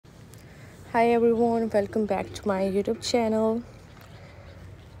Hi everyone, welcome back to my YouTube channel.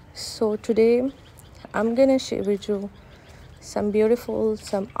 So today I'm gonna share with you some beautiful,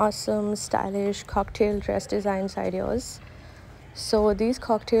 some awesome, stylish cocktail dress designs ideas. So these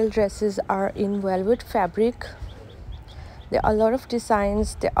cocktail dresses are in velvet fabric. There are a lot of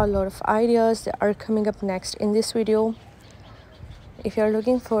designs, there are a lot of ideas that are coming up next in this video. If you're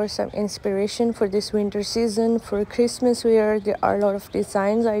looking for some inspiration for this winter season, for Christmas wear, there are a lot of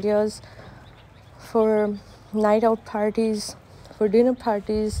designs ideas for night out parties, for dinner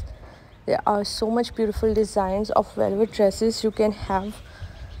parties. There are so much beautiful designs of velvet dresses you can have,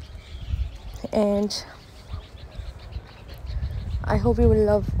 and I hope you will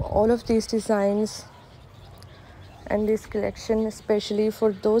love all of these designs and this collection, especially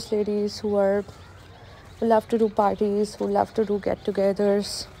for those ladies who love to do parties, who love to do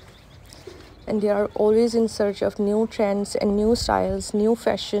get-togethers, and they are always in search of new trends and new styles, new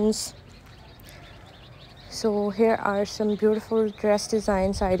fashions. So here are some beautiful dress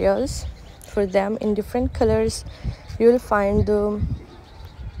designs ideas for them in different colors. You will find the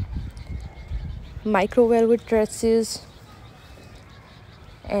micro velvet dresses,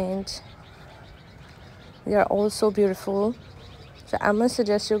 and they are also beautiful. So I must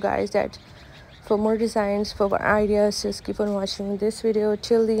suggest you guys that for more designs, for more ideas, just keep on watching this video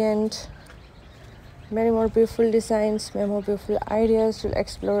till the end. Many more beautiful designs, many more beautiful ideas you'll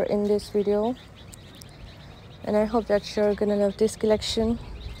explore in this video, and I hope that you're gonna love this collection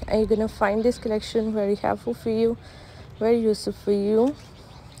and you're gonna find this collection very helpful for you, very useful for you.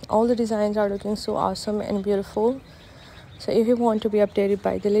 All the designs are looking so awesome and beautiful. So if you want to be updated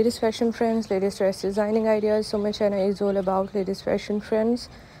by the latest fashion trends, latest dress designing ideas, so my channel is all about latest fashion trends.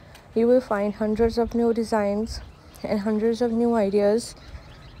 You will find hundreds of new designs and hundreds of new ideas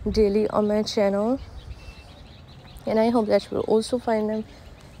daily on my channel, and I hope that you will also find them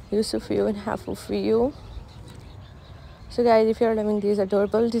useful for you and helpful for you. So guys, if you're loving these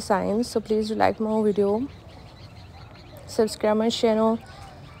adorable designs, so please do like my video, subscribe my channel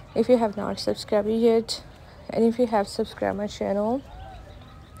if you have not subscribed yet, and if you have subscribed my channel,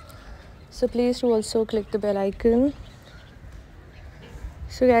 so please do also click the bell icon.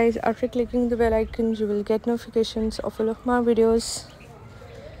 So guys, after clicking the bell icon, you will get notifications of all of my videos,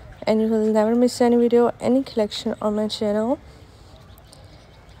 and you will never miss any video, any collection on my channel.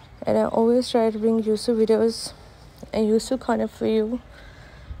 And I always try to bring useful videos and useful content for you.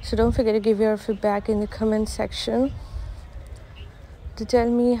 So don't forget to give your feedback in the comment section to tell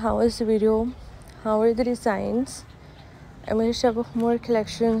me how was the video, how are the designs, and which type of more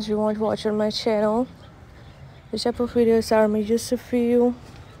collections you want to watch on my channel, which type of videos are more useful for you.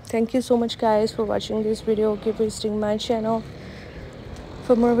 Thank you so much guys for watching this video. Keep visiting my channel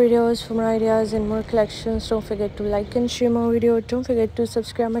for more videos, for more ideas and more collections. Don't forget to like and share my video. Don't forget to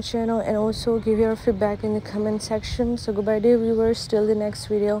subscribe my channel and also give your feedback in the comment section. So goodbye dear viewers, till the next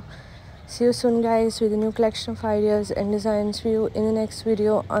video. See you soon guys with a new collection of ideas and designs for you in the next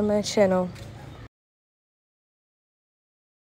video on my channel.